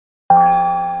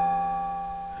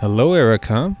Hello,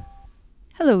 Erica.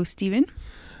 Hello, Stephen.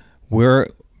 We're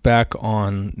back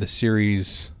on the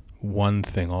series One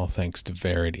Thing, All Thanks to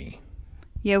Verity.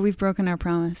 Yeah, we've broken our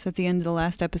promise. At the end of the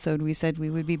last episode, we said we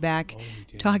would be back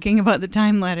talking about the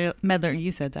time meddler.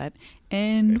 You said that.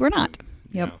 And we're not.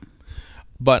 Yep. Yeah.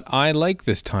 But I like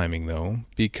this timing, though,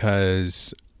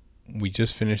 because we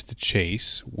just finished The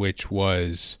Chase, which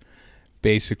was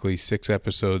basically 6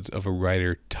 episodes of a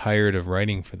writer tired of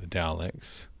writing for the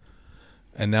Daleks.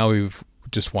 And now we've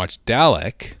just watched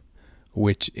Dalek,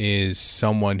 which is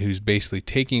someone who's basically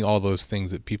taking all those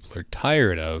things that people are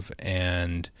tired of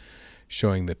and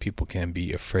showing that people can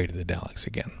be afraid of the Daleks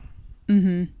again.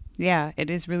 Mm-hmm. Yeah, it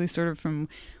is really sort of from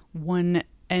one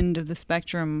end of the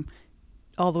spectrum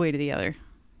all the way to the other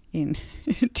in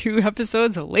 2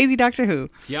 episodes of Lazy Doctor Who.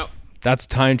 Yep. That's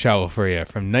time travel for you,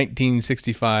 from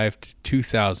 1965 to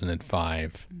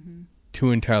 2005. Mm-hmm.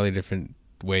 2 entirely different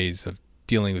ways of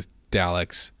dealing with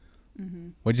Daleks.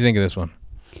 Mm-hmm. What do you think of this one?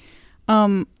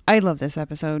 I love this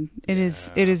episode. It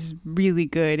is really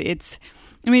good. It's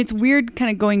weird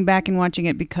kind of going back and watching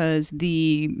it because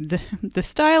the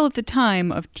style at the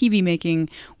time of TV making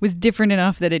was different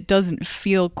enough that it doesn't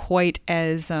feel quite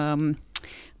as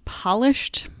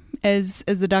polished as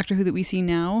the Doctor Who that we see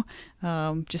now.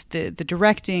 Just the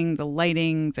directing, the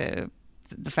lighting, the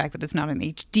fact that it's not in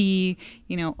HD,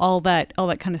 all that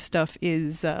kind of stuff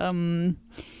is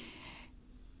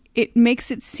it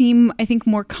makes it seem, I think,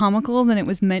 more comical than it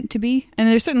was meant to be. And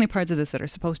there's certainly parts of this that are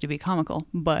supposed to be comical,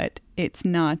 but it's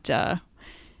not, I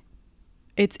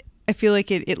feel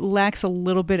like it lacks a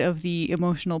little bit of the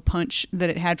emotional punch that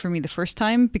it had for me the first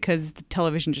time because the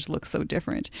television just looks so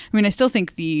different. I mean, I still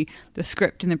think the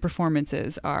script and the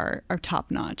performances are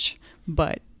top notch,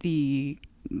 but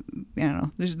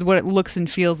what it looks and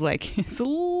feels like it's a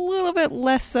little bit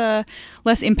less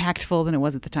impactful than it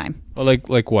was at the time. Well,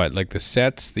 like what? Like the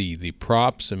sets, the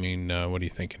props? I mean, what are you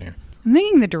thinking here? I'm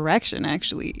thinking the direction,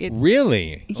 actually.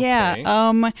 Really? Yeah.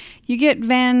 Okay. You get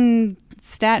Van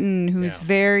Staten, who's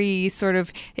very sort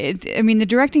of... the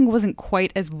directing wasn't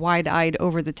quite as wide-eyed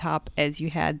over the top as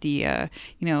you had the,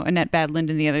 Annette Badland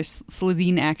and the other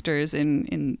Slitheen actors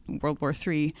in World War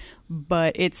III,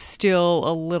 but it's still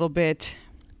a little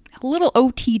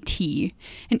OTT.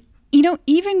 And,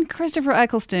 even Christopher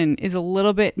Eccleston is a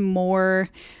little bit more...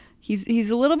 He's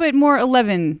a little bit more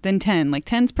 11 than 10. Like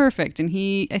 10's perfect, and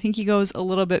I think he goes a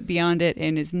little bit beyond it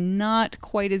and is not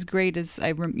quite as great as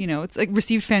it's like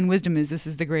received fan wisdom is this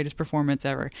is the greatest performance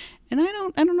ever, and I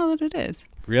don't know that it is.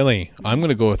 Really, I'm going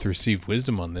to go with received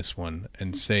wisdom on this one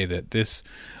and say that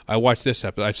I watched this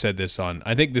episode. I've said this on.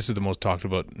 I think this is the most talked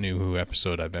about New Who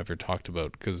episode I've ever talked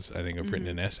about because I think I've written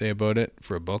an essay about it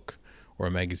for a book or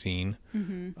a magazine,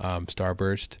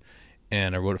 Starburst.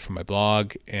 And I wrote it for my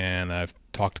blog, and I've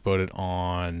talked about it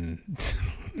on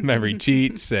Memory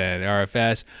Cheats and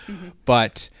RFS. Mm-hmm.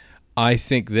 But I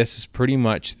think this is pretty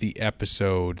much the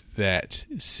episode that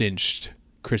cinched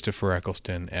Christopher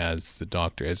Eccleston as the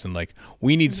Doctor. As in, like,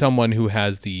 we need someone who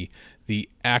has the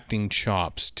acting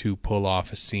chops to pull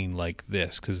off a scene like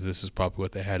this, because this is probably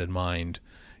what they had in mind,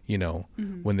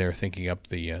 when they were thinking up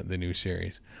the new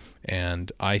series.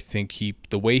 And I think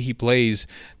the way he plays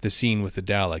the scene with the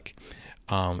Dalek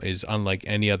is unlike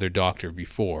any other Doctor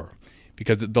before,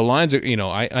 because the lines are,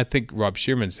 I think Rob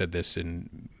Shearman said this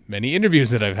in many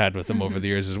interviews that I've had with him over the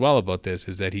years as well about this,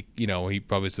 is that he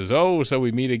probably says, oh, so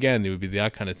we meet again. It would be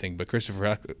that kind of thing. But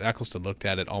Christopher Eccleston looked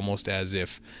at it almost as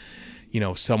if,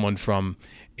 someone from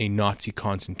a Nazi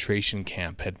concentration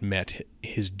camp had met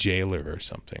his jailer or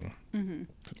something. Mm-hmm.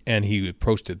 And he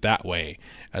approached it that way,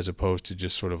 as opposed to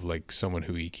just sort of like someone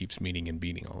who he keeps meeting and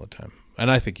beating all the time.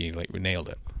 And I think he nailed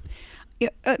it. Yeah,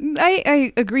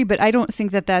 I agree, but I don't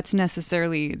think that that's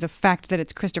necessarily the fact that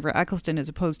it's Christopher Eccleston as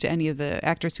opposed to any of the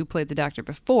actors who played the Doctor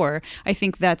before. I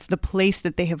think that's the place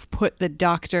that they have put the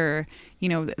Doctor,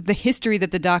 the history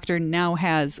that the Doctor now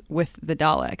has with the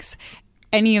Daleks.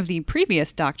 Any of the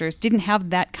previous Doctors didn't have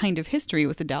that kind of history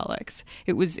with the Daleks.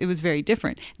 It was very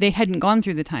different. They hadn't gone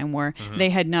through the Time War. Mm-hmm.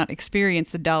 They had not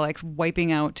experienced the Daleks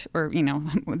wiping out, or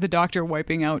the Doctor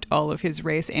wiping out all of his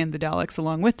race and the Daleks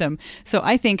along with them. So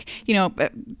I think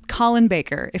Colin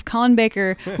Baker. If Colin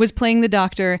Baker was playing the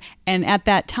Doctor, and at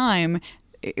that time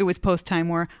it was post Time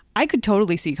War, I could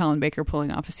totally see Colin Baker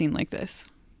pulling off a scene like this.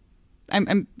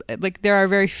 I'm like, there are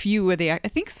very few where I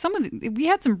think we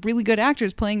had some really good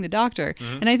actors playing the Doctor,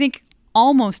 and I think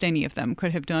almost any of them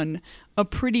could have done a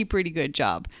pretty good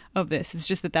job of this. It's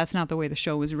just that that's not the way the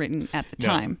show was written at the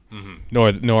time.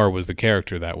 Mm-hmm. Nor was the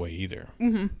character that way either.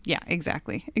 Mm-hmm. Yeah,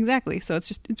 exactly. So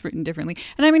it's written differently.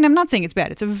 And I mean, I'm not saying it's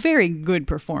bad. It's a very good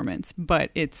performance,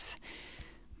 but it's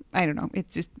I don't know.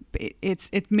 It's just it's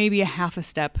maybe a half a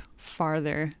step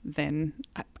farther than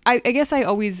I guess I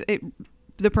always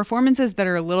the performances that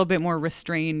are a little bit more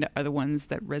restrained are the ones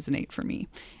that resonate for me,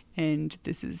 and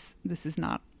this is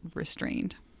not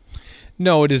restrained.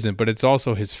 No, it isn't, but it's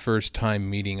also his first time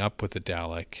meeting up with a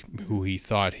Dalek who he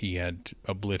thought he had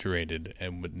obliterated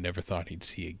and would never thought he'd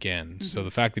see again. Mm-hmm. So the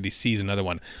fact that he sees another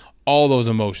one, all those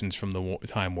emotions from the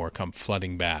Time War come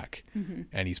flooding back,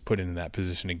 and he's put in that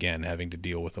position again, having to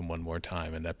deal with them one more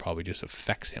time, and that probably just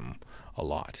affects him a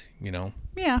lot, you know?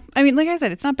 Yeah. I mean, like I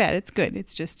said, it's not bad. It's good.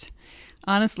 It's just...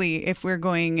 Honestly, if we're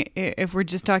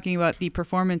just talking about the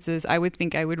performances, I would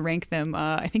think I would rank them.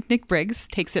 I think Nick Briggs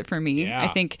takes it for me. Yeah.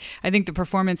 I think the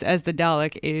performance as the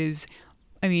Dalek is,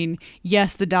 I mean,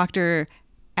 yes, the Doctor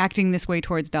acting this way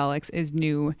towards Daleks is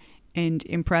new and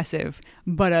impressive,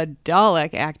 but a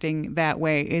Dalek acting that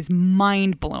way is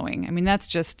mind blowing. I mean, it's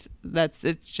just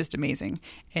amazing.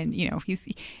 And you know,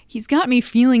 he's got me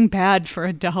feeling bad for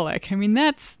a Dalek. I mean,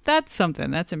 that's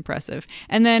something that's impressive.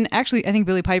 And then actually, I think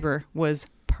Billie Piper was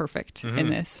perfect in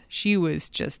this. She was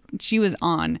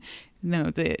on. No,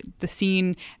 the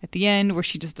scene at the end where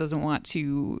she just doesn't want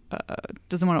to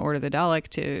order the Dalek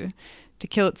to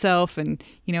kill itself, and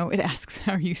you know, it asks,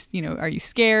 are you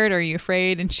scared, are you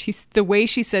afraid, and the way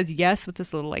she says yes with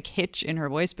this little like hitch in her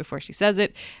voice before she says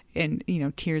it, and you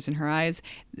know, tears in her eyes,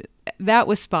 that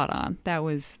was spot on. That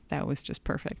was just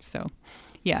perfect. So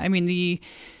yeah, I mean, the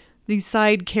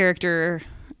side characters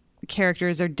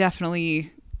are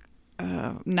definitely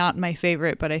not my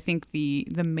favorite, but I think the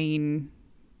main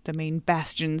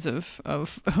bastions of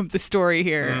the story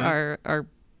here are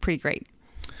pretty great.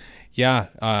 Yeah,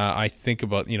 I think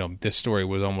about, you know, this story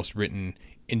was almost written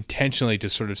intentionally to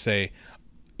sort of say,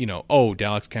 you know, oh,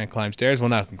 Daleks can't climb stairs. Well,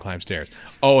 now it can climb stairs.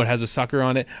 Oh, it has a sucker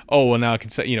on it. Oh, well, now it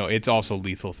can, you know, it's also a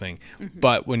lethal thing. Mm-hmm.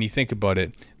 But when you think about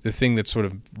it, the thing that sort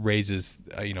of raises,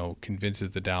 convinces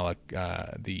the Dalek,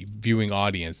 the viewing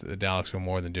audience that the Daleks are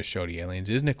more than just shoddy aliens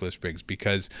is Nicholas Briggs.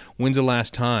 Because when's the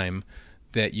last time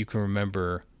that you can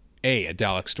remember, a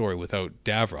Dalek story without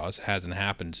Davros? Hasn't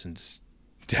happened since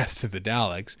Death to the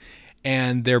Daleks.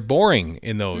 And they're boring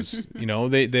in those, you know,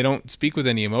 they don't speak with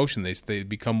any emotion. They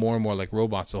become more and more like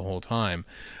robots the whole time.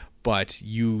 But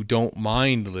you don't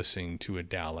mind listening to a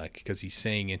Dalek because he's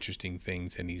saying interesting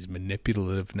things and he's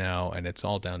manipulative now, and it's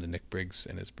all down to Nick Briggs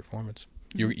and his performance.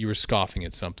 Mm-hmm. You were scoffing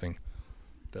at something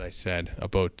that I said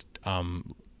about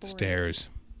stairs.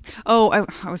 Oh,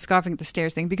 I was scoffing at the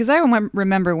stairs thing because I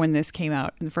remember when this came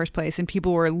out in the first place and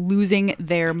people were losing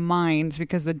their minds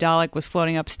because the Dalek was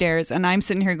floating upstairs. And I'm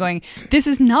sitting here going, this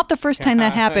is not the first time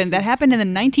that happened. That happened in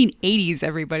the 1980s,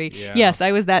 everybody. Yeah. Yes,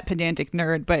 I was that pedantic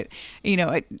nerd. But, you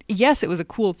know, yes, it was a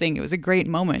cool thing. It was a great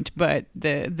moment. But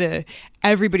the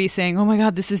everybody saying, oh, my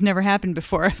God, this has never happened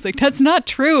before. I was like, that's not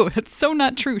true. That's so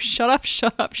not true. Shut up,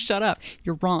 shut up, shut up.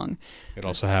 You're wrong. It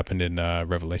also happened in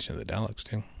Revelation of the Daleks,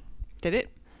 too. Did it?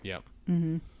 Yeah.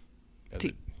 Mm-hmm.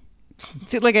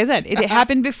 Like I said, it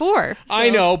happened before. So.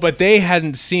 I know, but they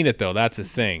hadn't seen it, though. That's the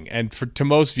thing. And to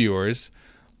most viewers,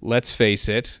 let's face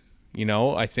it, you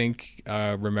know, I think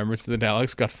Remembrance of the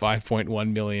Daleks got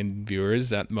 5.1 million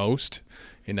viewers at most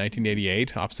in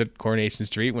 1988, opposite Coronation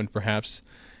Street, when perhaps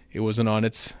it wasn't on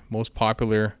its most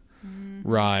popular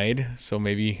ride. So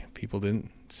maybe people didn't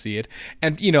see it.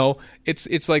 And you know,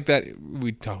 it's like that,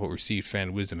 we talk about received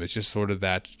fan wisdom, it's just sort of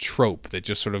that trope that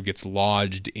just sort of gets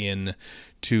lodged in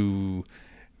to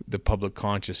the public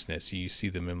consciousness. You see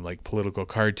them in like political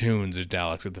cartoons or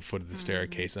Daleks at the foot of the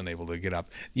staircase unable to get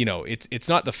up. You know, it's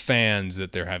not the fans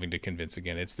that they're having to convince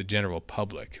again, it's the general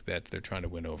public that they're trying to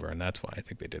win over, and that's why I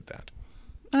think they did that.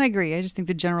 I agree. I just think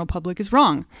the general public is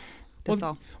wrong. That's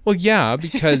all. Well, yeah,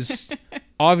 because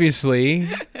obviously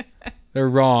they're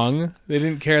wrong. They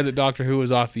didn't care that Doctor Who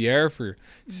was off the air for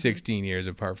 16 years,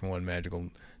 apart from one magical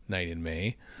night in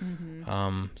May.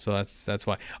 Mm-hmm. So that's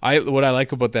why. What I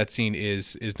like about that scene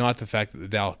is not the fact that the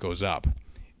Dalek goes up,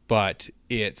 but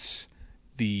it's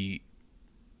the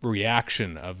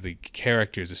reaction of the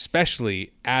characters,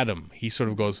 especially Adam. He sort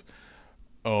of goes,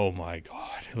 "Oh my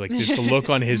God!" Like just the look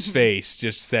on his face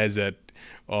just says that,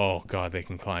 oh God, they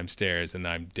can climb stairs and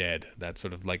I'm dead. That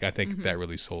sort of like, I think that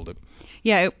really sold it.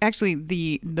 Yeah, actually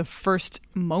the first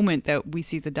moment that we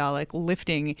see the Dalek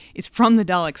lifting is from the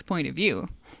Dalek's point of view.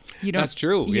 That's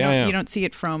true. You don't see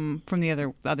it from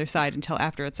the other side until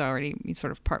after it's already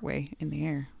sort of partway in the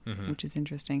air, which is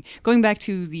interesting. Going back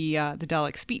to the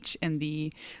Dalek speech and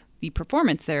the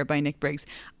performance there by Nick Briggs,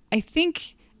 I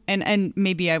think, and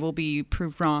maybe I will be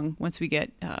proved wrong once we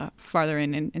get farther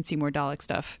in and see more Dalek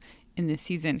stuff in this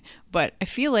season, but I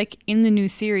feel like in the new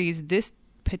series, this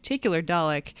particular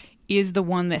Dalek is the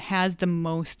one that has the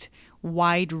most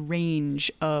wide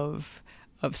range of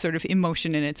sort of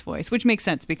emotion in its voice, which makes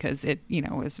sense because it,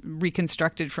 is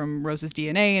reconstructed from Rose's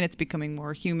DNA and it's becoming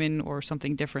more human or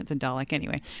something different than Dalek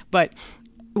anyway. But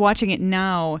watching it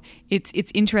now, it's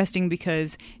interesting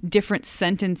because different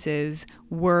sentences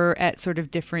were at sort of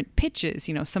different pitches.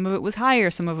 Some of it was higher,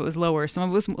 some of it was lower, some of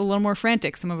it was a little more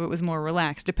frantic, some of it was more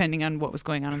relaxed, depending on what was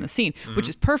going on in the scene, which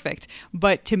is perfect.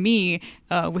 But to me,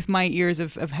 with my ears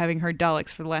of having heard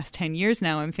Daleks for the last 10 years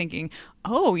now, I'm thinking,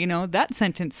 oh, that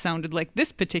sentence sounded like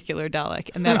this particular Dalek,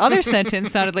 and that other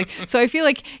sentence sounded like... So I feel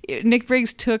like Nick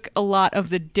Briggs took a lot of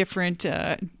the different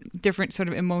sort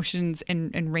of emotions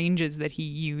and ranges that he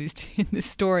used in this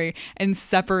story and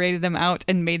separated them out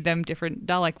and made them different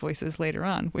Dalek voices later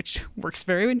on, which works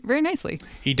very, very nicely.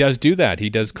 He does do that.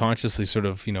 He does consciously sort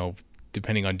of,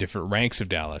 depending on different ranks of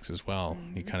Daleks as well.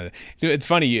 He kind of... It's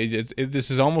funny.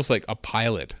 This is almost like a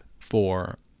pilot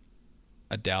for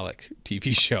a Dalek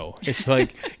TV show. It's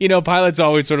like, pilots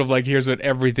always sort of like, here's what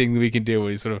everything we can do.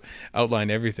 We sort of outline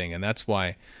everything. And that's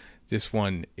why this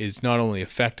one is not only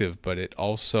effective, but it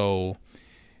also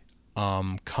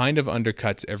kind of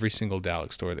undercuts every single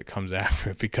Dalek story that comes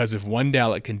after it. Because if one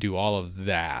Dalek can do all of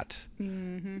that,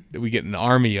 we get an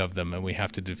army of them and we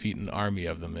have to defeat an army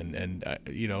of them. And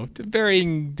to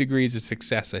varying degrees of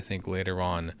success, I think later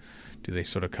on, do they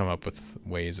sort of come up with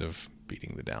ways of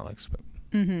beating the Daleks. But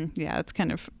yeah, it's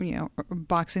kind of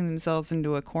boxing themselves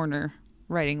into a corner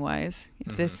writing wise.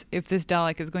 If this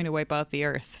Dalek is going to wipe out the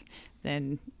Earth,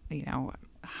 then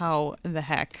how the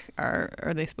heck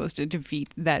are they supposed to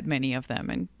defeat that many of them?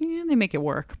 And they make it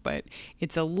work, but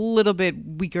it's a little bit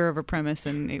weaker of a premise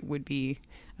than it would be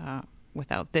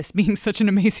without this being such an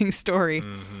amazing story.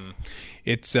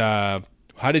 It's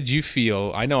how did you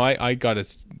feel? I know I got an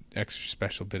extra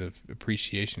special bit of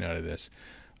appreciation out of this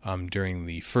during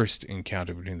the first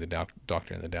encounter between the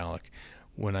Doctor and the Dalek,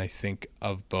 when I think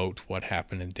about what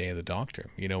happened in Day of the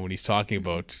Doctor. When he's talking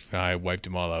about I wiped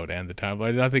them all out and the Time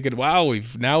Lord, I'm thinking, wow,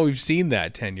 we've seen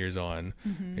that 10 years on.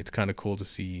 It's kind of cool to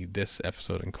see this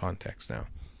episode in context now.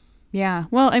 Yeah.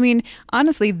 Well, I mean,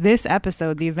 honestly, this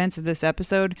episode, the events of this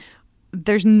episode,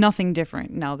 there's nothing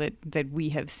different now that we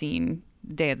have seen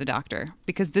Day of the Doctor,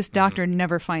 because this Doctor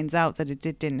never finds out that it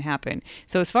didn't happen.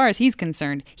 So as far as he's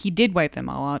concerned, he did wipe them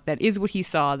all out. That is what he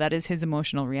saw. That is his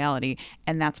emotional reality,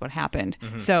 and that's what happened.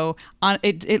 So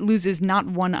it loses not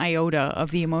one iota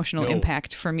of the emotional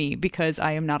impact for me, because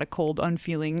I am not a cold,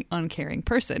 unfeeling, uncaring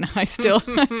person. It still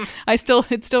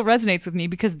resonates with me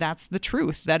because that's the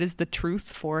truth. That is the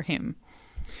truth for him.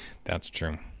 That's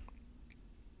true.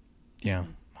 Yeah,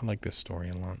 I like this story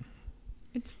a lot.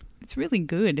 It's really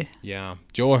good. Yeah.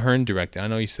 Joe Ahern directed. I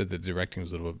know you said the directing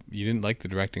was a little... You didn't like the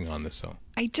directing on this, so...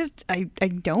 I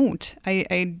don't.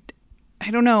 I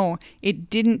don't know.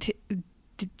 It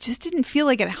just didn't feel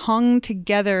like it hung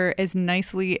together as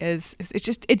nicely as...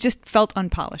 It just felt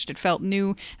unpolished. It felt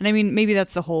new. And I mean, maybe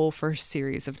that's the whole first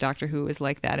series of Doctor Who is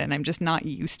like that, and I'm just not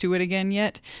used to it again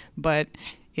yet. But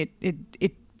it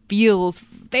feels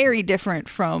very different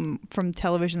from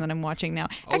television that I'm watching now.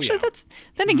 Actually,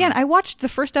 then again, I watched the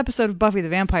first episode of Buffy the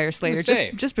Vampire Slayer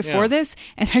just before this,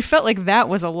 and I felt like that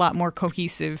was a lot more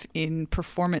cohesive in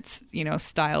performance,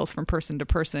 styles from person to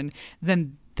person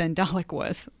than Dalek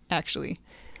was, actually.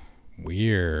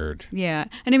 Weird. Yeah.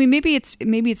 And I mean, maybe it's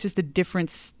just the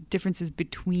differences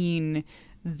between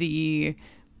the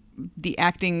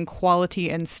acting quality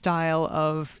and style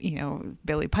of,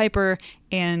 Billy Piper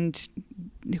and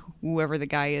whoever the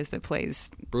guy is that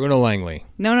plays Bruno Langley.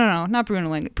 No, not Bruno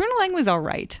Langley. Bruno Langley's all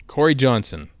right. Corey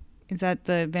Johnson. Is that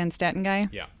the Van Staten guy?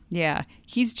 Yeah. Yeah.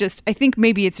 He's just, I think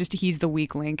maybe it's just he's the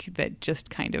weak link that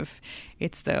just kind of,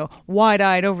 it's the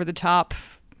wide-eyed, over-the-top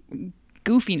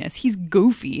goofiness. He's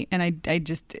goofy. And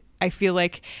I feel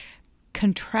like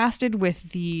contrasted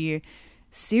with the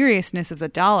seriousness of the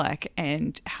Dalek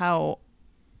and how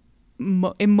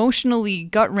emotionally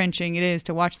gut-wrenching it is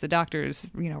to watch the Doctor's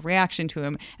reaction to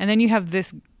him, and then you have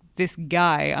this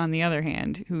guy on the other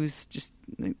hand who's just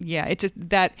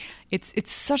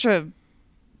it's such a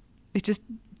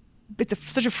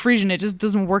frisson. It just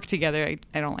doesn't work together.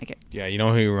 I don't like it. Yeah, you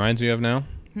know who he reminds me of now?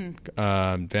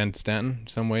 Van Staten in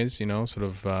some ways, sort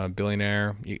of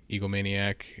billionaire,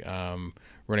 egomaniac,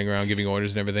 running around giving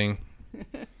orders and everything.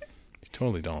 He's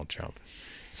totally Donald Trump.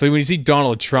 So when you see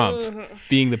Donald Trump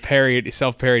being the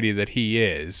self-parody that he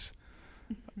is,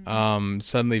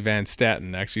 suddenly Van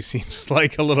Staten actually seems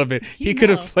like a little bit... He could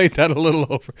have played that a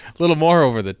little more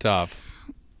over the top.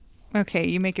 Okay,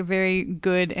 you make a very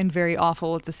good and very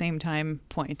awful at the same time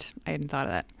point. I hadn't thought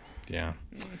of that. Yeah.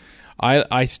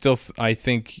 I still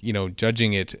think,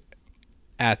 judging it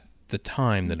at the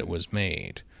time that it was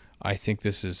made, I think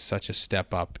this is such a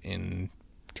step up in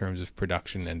terms of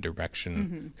production and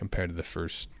direction compared to the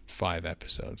first 5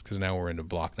 episodes, because now we're into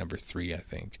block number 3, I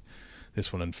think.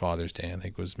 This one on Father's Day, I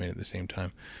think, was made at the same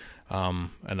time.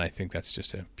 And I think that's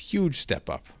just a huge step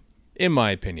up, in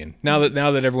my opinion. Now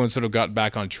that everyone's sort of got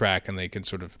back on track and they can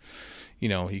sort of,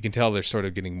 you can tell they're sort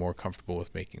of getting more comfortable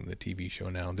with making the TV show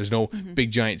now. There's no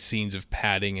big giant scenes of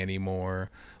padding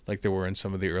anymore like there were in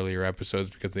some of the earlier episodes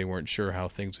because they weren't sure how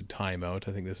things would time out.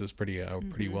 I think this is pretty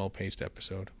well-paced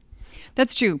episode.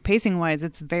 That's true. Pacing-wise,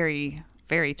 it's very,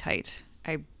 very tight.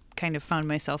 I kind of found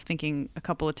myself thinking a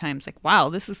couple of times like, wow,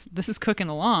 this is cooking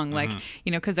along. Like,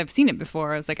 because I've seen it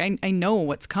before. I was like, I know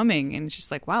what's coming. And it's just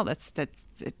like, wow, it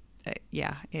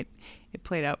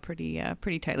played out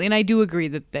pretty tightly. And I do agree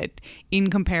that in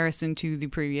comparison to the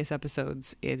previous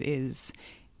episodes, it is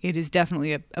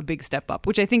definitely a big step up,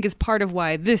 which I think is part of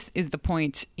why this is the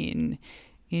point in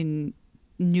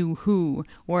New Who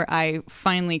where I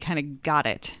finally kind of got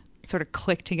it, sort of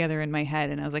clicked together in my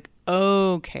head, and I was like,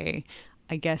 okay,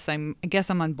 I guess I'm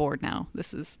on board now.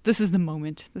 This is the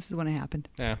moment. This is when it happened.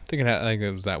 Yeah, I think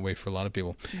it was that way for a lot of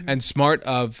people. And smart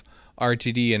of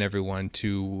RTD and everyone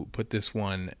to put this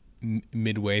one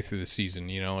midway through the season.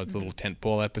 It's a little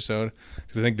tentpole episode,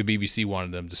 because I think the BBC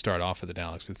wanted them to start off with the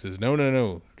Daleks, but it says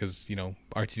no, because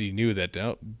RTD knew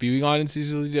that viewing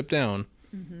audiences usually dip down.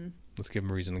 Let's give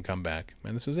them a reason to come back,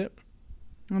 and this is it.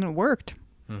 And it worked.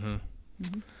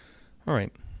 All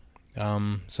right.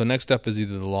 So next up is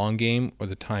either the long game or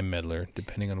the time meddler,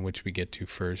 depending on which we get to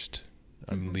first.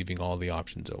 I'm leaving all the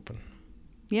options open.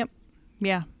 Yep.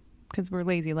 Yeah, because we're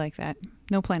lazy like that.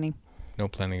 No planning. No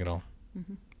planning at all.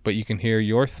 But you can hear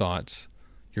your thoughts,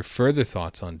 your further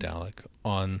thoughts on Dalek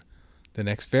on the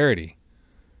next Verity.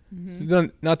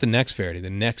 So not the next Verity, the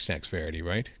next Verity,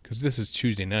 right? Because this is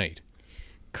Tuesday night.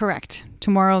 Correct.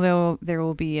 Tomorrow there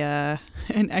will be an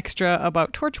extra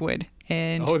about Torchwood.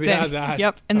 And that.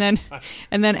 Yep. And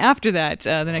then after that,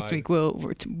 the next week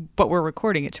but we're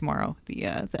recording it tomorrow. The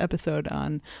episode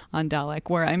on Dalek,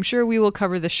 where I'm sure we will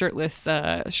cover the shirtless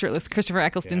Christopher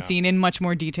Eccleston scene in much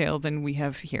more detail than we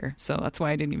have here. So that's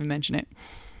why I didn't even mention it.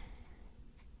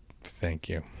 Thank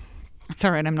you. That's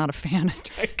all right. I'm not a fan.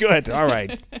 Good. All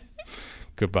right.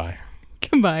 Goodbye.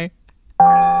 Goodbye.